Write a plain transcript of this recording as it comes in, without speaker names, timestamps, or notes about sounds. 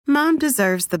Mom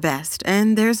deserves the best,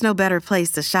 and there's no better place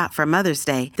to shop for Mother's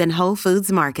Day than Whole Foods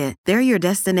Market. They're your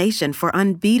destination for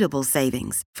unbeatable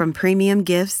savings, from premium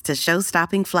gifts to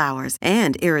show-stopping flowers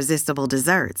and irresistible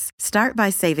desserts. Start by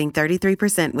saving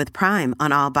 33% with Prime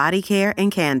on all body care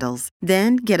and candles.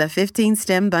 Then get a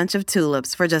 15-stem bunch of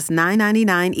tulips for just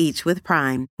 $9.99 each with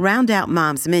Prime. Round out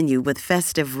Mom's menu with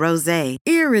festive rosé,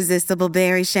 irresistible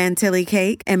berry chantilly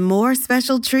cake, and more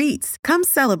special treats. Come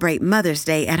celebrate Mother's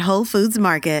Day at Whole Foods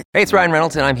Market. Hey, it's Ryan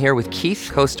Reynolds, and I'm here with Keith,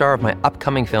 co-star of my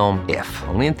upcoming film, If,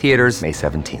 only in theaters May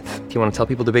 17th. Do you want to tell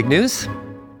people the big news?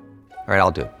 All right,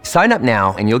 I'll do it. Sign up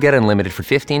now and you'll get unlimited for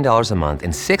 $15 a month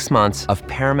and 6 months of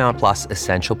Paramount Plus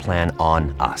Essential Plan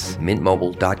on us.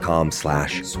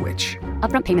 MintMobile.com/switch.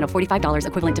 Upfront payment of $45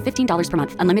 equivalent to $15 per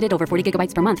month. Unlimited over 40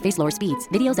 gigabytes per month. Face lower speeds.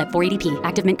 Videos at 480p.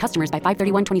 Active Mint customers by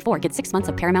 531.24 get 6 months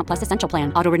of Paramount Plus Essential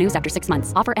Plan. Auto renews after 6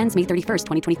 months. Offer ends May 31st,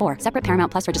 2024. Separate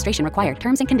Paramount Plus registration required.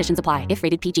 Terms and conditions apply if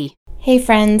rated PG. Hey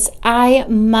friends, I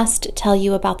must tell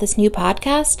you about this new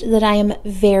podcast that I am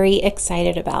very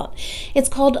excited about. It's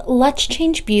called Let's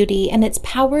Change Beauty, and it's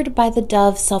powered by the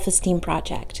Dove Self-Esteem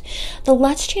Project. The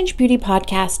Let's Change Beauty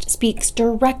podcast speaks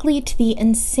directly to the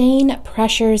insane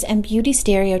pressures and beauty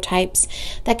stereotypes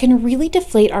that can really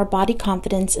deflate our body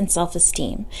confidence and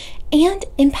self-esteem, and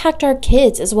impact our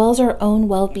kids as well as our own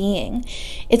well-being.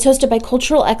 It's hosted by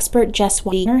cultural expert Jess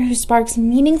Weiner, who sparks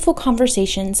meaningful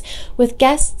conversations with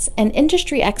guests and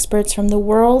industry experts from the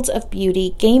worlds of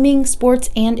beauty, gaming, sports,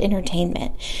 and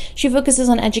entertainment. She focuses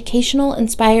on educational,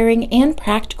 inspiring, and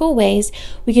practical ways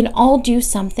we can all do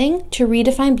something to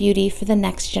redefine beauty for the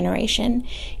next generation.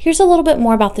 Here's a little bit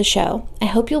more about the show. I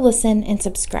hope you'll listen and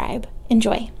subscribe.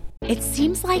 Enjoy. It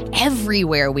seems like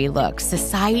everywhere we look,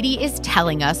 society is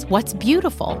telling us what's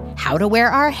beautiful, how to wear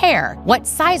our hair, what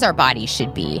size our bodies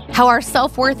should be, how our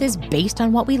self-worth is based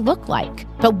on what we look like.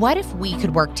 But what if we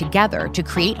could work together to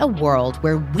create a world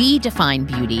where we define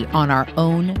beauty on our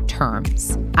own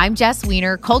terms? I'm Jess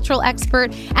Weiner, cultural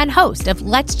expert and host of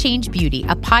Let's Change Beauty,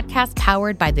 a podcast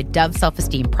powered by the Dove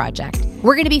Self-Esteem Project.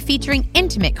 We're going to be featuring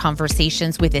intimate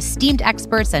conversations with esteemed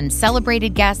experts and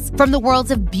celebrated guests from the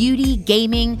worlds of beauty,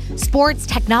 gaming, sports,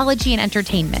 technology, and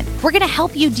entertainment. We're going to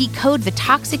help you decode the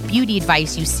toxic beauty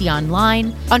advice you see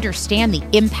online, understand the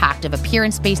impact of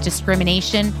appearance-based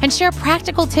discrimination, and share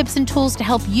practical tips and tools to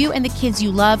help you and the kids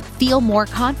you love feel more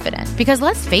confident. Because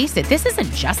let's face it, this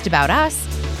isn't just about us.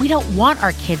 We don't want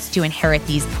our kids to inherit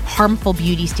these harmful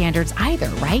beauty standards either,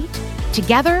 right?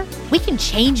 Together, we can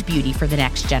change beauty for the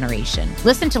next generation.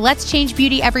 Listen to Let's Change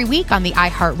Beauty every week on the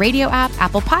iHeartRadio app,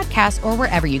 Apple Podcasts, or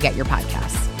wherever you get your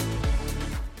podcasts.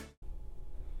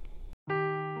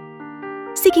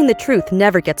 Seeking the truth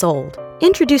never gets old.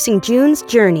 Introducing June's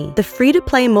Journey, the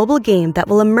free-to-play mobile game that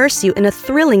will immerse you in a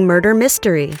thrilling murder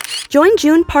mystery. Join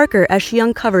June Parker as she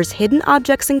uncovers hidden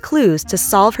objects and clues to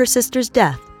solve her sister's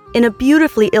death in a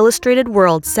beautifully illustrated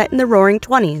world set in the Roaring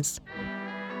 '20s.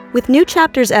 With new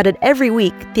chapters added every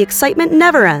week, the excitement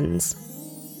never ends.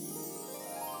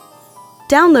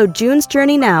 Download June's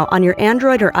Journey now on your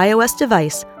Android or iOS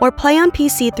device, or play on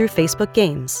PC through Facebook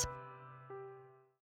Games.